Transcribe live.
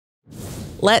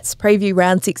let's preview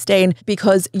round 16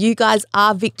 because you guys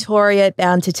are Victoria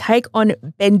bound to take on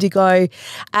Bendigo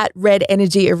at Red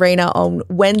Energy Arena on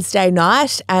Wednesday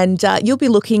night, and you'll be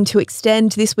looking to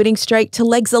extend this winning streak to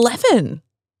legs 11.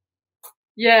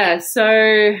 Yeah,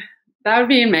 so that would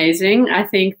be amazing. I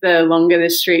think the longer the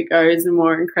streak goes, the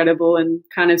more incredible and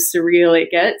kind of surreal it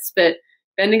gets. But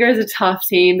Bendigo is a tough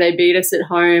team. They beat us at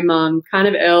home kind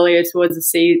of earlier towards the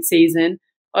season.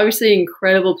 Obviously,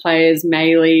 incredible players,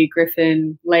 Maley,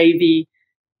 Griffin, Levy.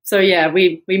 So, yeah,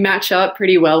 we match up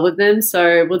pretty well with them.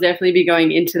 So we'll definitely be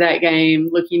going into that game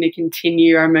looking to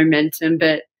continue our momentum,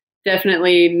 but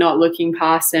definitely not looking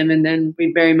past them. And then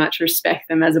we very much respect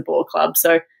them as a ball club.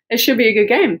 So it should be a good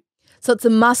game. So it's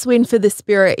a must-win for the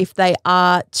Spirit if they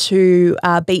are to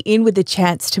be in with a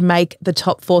chance to make the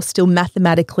top four still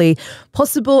mathematically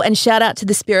possible. And shout out to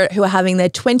the Spirit who are having their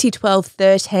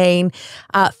 2012-13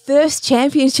 first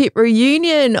championship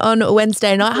reunion on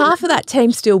Wednesday night. Half of that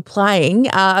team still playing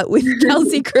with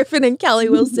Kelsey Griffin and Kelly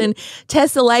Wilson.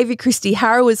 Tessa Levy, Christy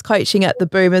Harrow is coaching at the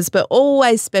Boomers, but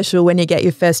always special when you get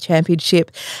your first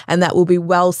championship, and that will be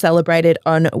well celebrated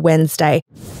on Wednesday.